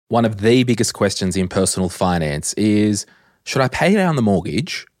One of the biggest questions in personal finance is, should I pay down the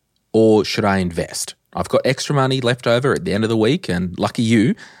mortgage or should I invest? I've got extra money left over at the end of the week and lucky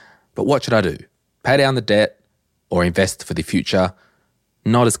you, but what should I do? Pay down the debt or invest for the future?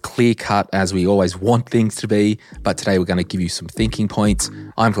 Not as clear cut as we always want things to be, but today we're going to give you some thinking points.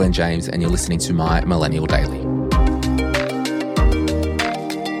 I'm Glenn James and you're listening to my Millennial Daily.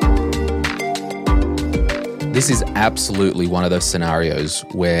 This is absolutely one of those scenarios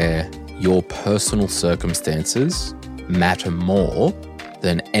where your personal circumstances matter more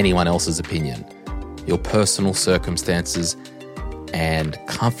than anyone else's opinion. Your personal circumstances and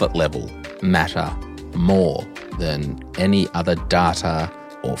comfort level matter more than any other data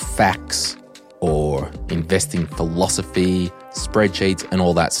or facts or investing philosophy, spreadsheets, and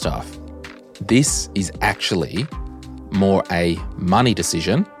all that stuff. This is actually more a money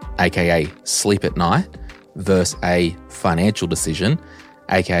decision, aka sleep at night, versus a financial decision,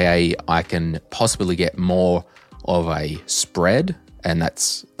 aka I can possibly get more of a spread, and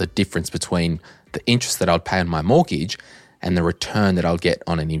that's the difference between the interest that I'd pay on my mortgage and the return that I'll get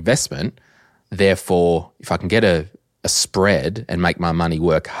on an investment. Therefore, if I can get a spread and make my money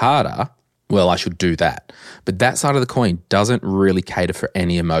work harder, well, I should do that. But that side of the coin doesn't really cater for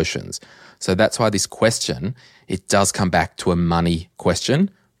any emotions. So that's why this question, it does come back to a money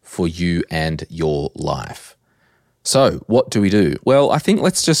question for you and your life. So what do we do? Well, I think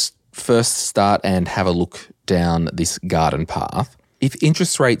let's just first start and have a look down this garden path. If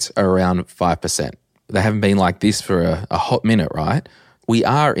interest rates are around 5%, they haven't been like this for a hot minute, right? We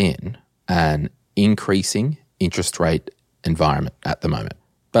are in an increasing interest rate environment at the moment.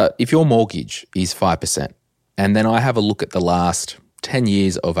 But if your mortgage is 5%, and then I have a look at the last 10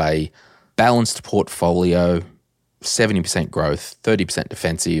 years of a balanced portfolio, 70% growth, 30%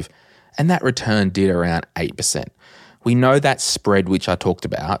 defensive, and that return did around 8%. We know that spread, which I talked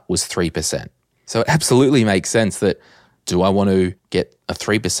about, was 3%. So it absolutely makes sense that, do I want to get a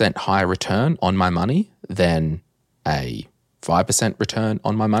 3% higher return on my money than a 5% return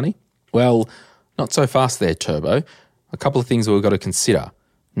on my money? Well, not so fast there, Turbo. A couple of things we've got to consider.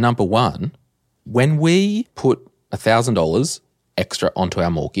 Number one, when we put $1,000 extra onto our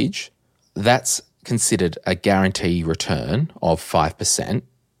mortgage, that's considered a guarantee return of 5%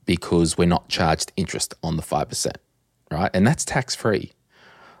 because we're not charged interest on the 5%, right? And that's tax-free.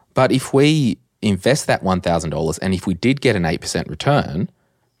 But if we invest that $1,000 and if we did get an 8% return,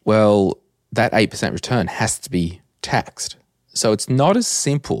 well, that 8% return has to be taxed. So it's not as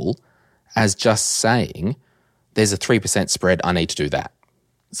simple as just saying there's a 3% spread, I need to do that.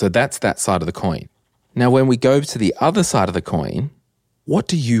 So that's that side of the coin. Now, when we go to the other side of the coin, what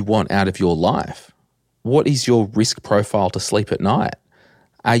do you want out of your life? What is your risk profile to sleep at night?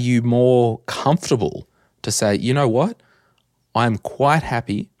 Are you more comfortable to say, you know what, I'm quite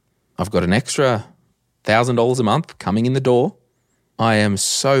happy. I've got an extra $1,000 a month coming in the door. I am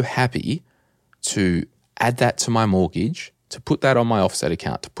so happy to add that to my mortgage, to put that on my offset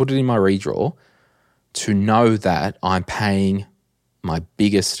account, to put it in my redraw, to know that I'm paying my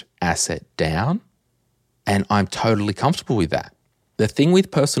biggest asset down, and I'm totally comfortable with that. The thing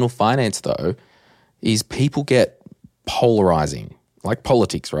with personal finance, though, is people get polarizing, like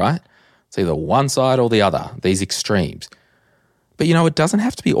politics, right? It's either one side or the other, these extremes. But, it doesn't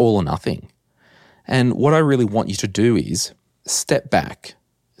have to be all or nothing. And what I really want you to do is step back,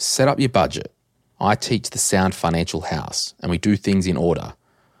 set up your budget. I teach the Sound Financial House, and we do things in order.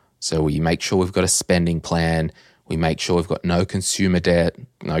 So we make sure we've got a spending plan. We make sure we've got no consumer debt,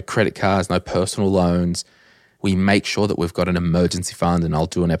 no credit cards, no personal loans. We make sure that we've got an emergency fund, and I'll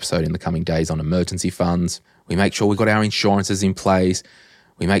do an episode in the coming days on emergency funds. We make sure we've got our insurances in place.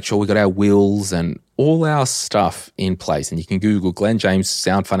 We make sure we've got our wills and all our stuff in place. And you can Google Glenn James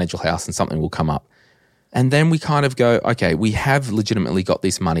Sound Financial House and something will come up. And then we kind of go, okay, we have legitimately got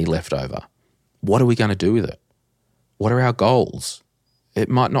this money left over. What are we going to do with it? What are our goals? It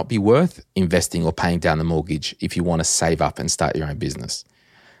might not be worth investing or paying down the mortgage if you want to save up and start your own business.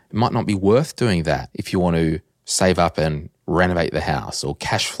 It might not be worth doing that if you want to save up and renovate the house or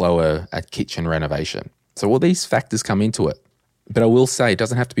cash flow a kitchen renovation. So all these factors come into it. But I will say it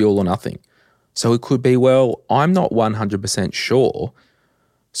doesn't have to be all or nothing. So it could be, well, I'm not 100% sure,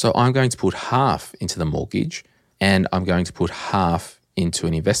 so I'm going to put half into the mortgage and I'm going to put half into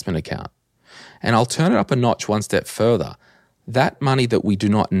an investment account. And I'll turn it up a notch one step further. That money that we do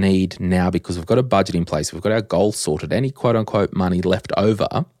not need now because we've got a budget in place, we've got our goals sorted, any quote-unquote money left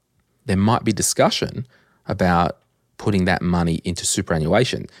over, there might be discussion about putting that money into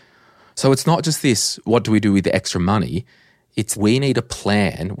superannuation. So it's not just this, what do we do with the extra money? It's we need a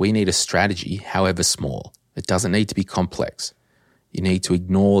plan, we need a strategy, however small. It doesn't need to be complex. You need to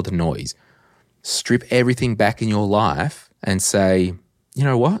ignore the noise. Strip everything back in your life and say, you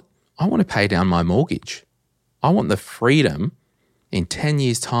know what? I want to pay down my mortgage. I want the freedom in 10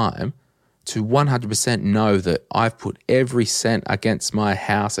 years' time to 100% know that I've put every cent against my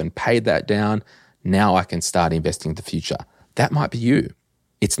house and paid that down. Now I can start investing in the future. That might be you.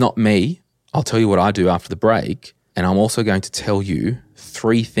 It's not me. I'll tell you what I do after the break. And I'm also going to tell you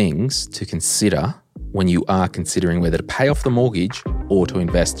 3 things to consider when you are considering whether to pay off the mortgage or to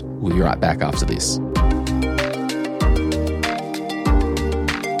invest. We'll be right back after this.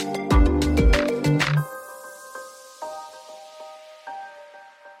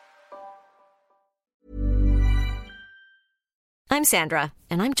 I'm Sandra,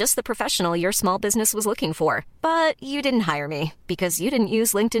 and I'm just the professional your small business was looking for. But you didn't hire me because you didn't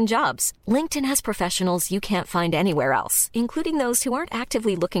use LinkedIn Jobs. LinkedIn has professionals you can't find anywhere else, including those who aren't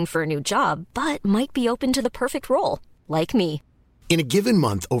actively looking for a new job, but might be open to the perfect role, like me. In a given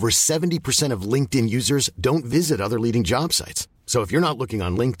month, over 70% of LinkedIn users don't visit other leading job sites. So if you're not looking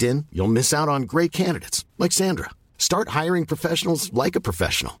on LinkedIn, you'll miss out on great candidates like Sandra. Start hiring professionals like a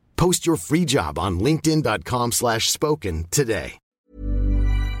professional. Post your free job on linkedin.com/spoken today.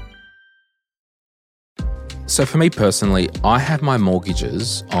 So for me personally, I have my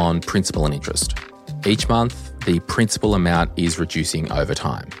mortgages on principal and interest. Each month, the principal amount is reducing over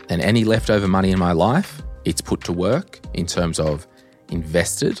time. And any leftover money in my life, it's put to work in terms of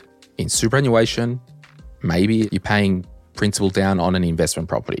invested in superannuation. Maybe you're paying principal down on an investment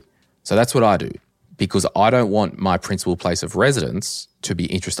property. So that's what I do, because I don't want my principal place of residence to be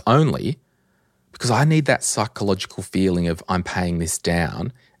interest only, because I need that psychological feeling of I'm paying this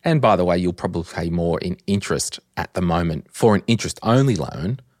down. And by the way, you'll probably pay more in interest at the moment for an interest-only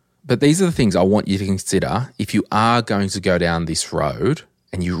loan. But these are the things I want you to consider if you are going to go down this road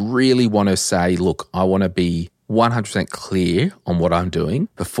and you really want to say, look, I want to be 100% clear on what I'm doing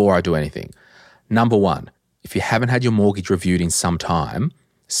before I do anything. Number 1, if you haven't had your mortgage reviewed in some time,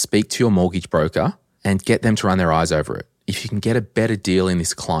 speak to your mortgage broker and get them to run their eyes over it. If you can get a better deal in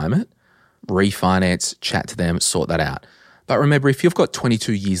this climate, refinance, chat to them, sort that out. But remember, if you've got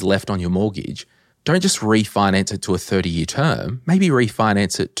 22 years left on your mortgage, don't just refinance it to a 30-year term. Maybe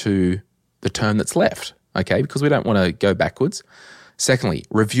refinance it to the term that's left, okay? Because we don't want to go backwards. Secondly,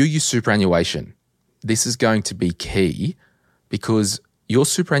 review your superannuation. This is going to be key because your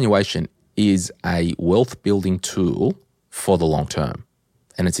superannuation is a wealth building tool for the long term.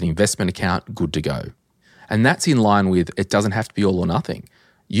 And it's an investment account good to go. And that's in line with it doesn't have to be all or nothing.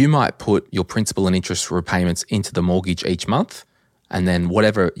 You might put your principal and interest repayments into the mortgage each month, and then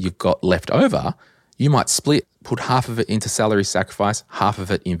whatever you've got left over, you might split, put half of it into salary sacrifice, half of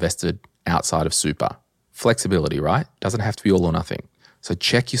it invested outside of super. Flexibility, right? Doesn't have to be all or nothing. So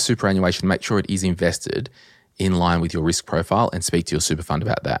check your superannuation, make sure it is invested in line with your risk profile and speak to your super fund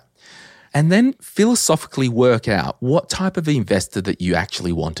about that. And then philosophically work out what type of investor that you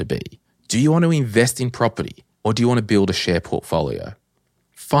actually want to be. Do you want to invest in property or do you want to build a share portfolio?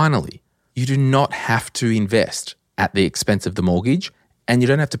 Finally, you do not have to invest at the expense of the mortgage, and you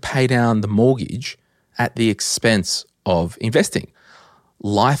don't have to pay down the mortgage at the expense of investing.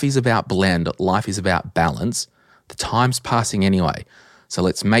 Life is about blend. Life is about balance. The time's passing anyway. So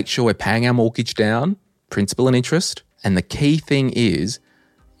let's make sure we're paying our mortgage down, principal and interest. And the key thing is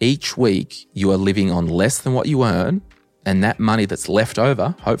each week you are living on less than what you earn, and that money that's left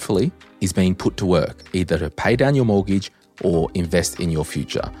over, hopefully, is being put to work, either to pay down your mortgage or invest in your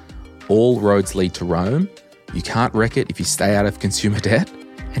future. All roads lead to Rome. You can't wreck it if you stay out of consumer debt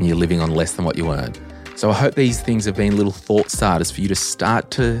and you're living on less than what you earn. So I hope these things have been little thought starters for you to start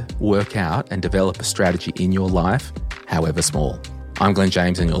to work out and develop a strategy in your life, however small. I'm Glenn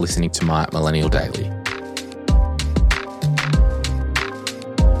James and you're listening to My Millennial Daily.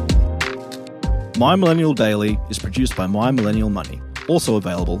 My Millennial Daily is produced by My Millennial Money, also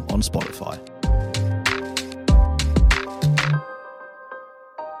available on Spotify.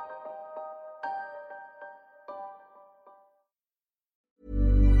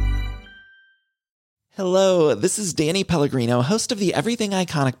 Hello, this is Danny Pellegrino, host of the Everything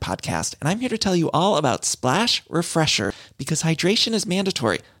Iconic podcast, and I'm here to tell you all about Splash Refresher, because hydration is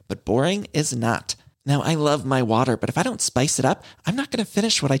mandatory, but boring is not. Now, I love my water, but if I don't spice it up, I'm not going to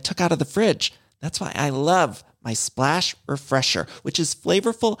finish what I took out of the fridge. That's why I love my Splash Refresher, which is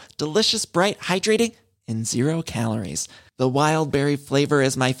flavorful, delicious, bright, hydrating, and 0 calories. The wild berry flavor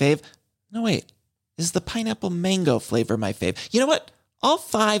is my fave. No, wait, is the pineapple mango flavor my fave? You know what? All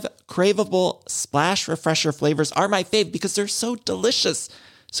 5 craveable Splash Refresher flavors are my fave because they're so delicious.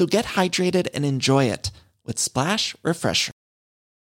 So get hydrated and enjoy it with Splash Refresher.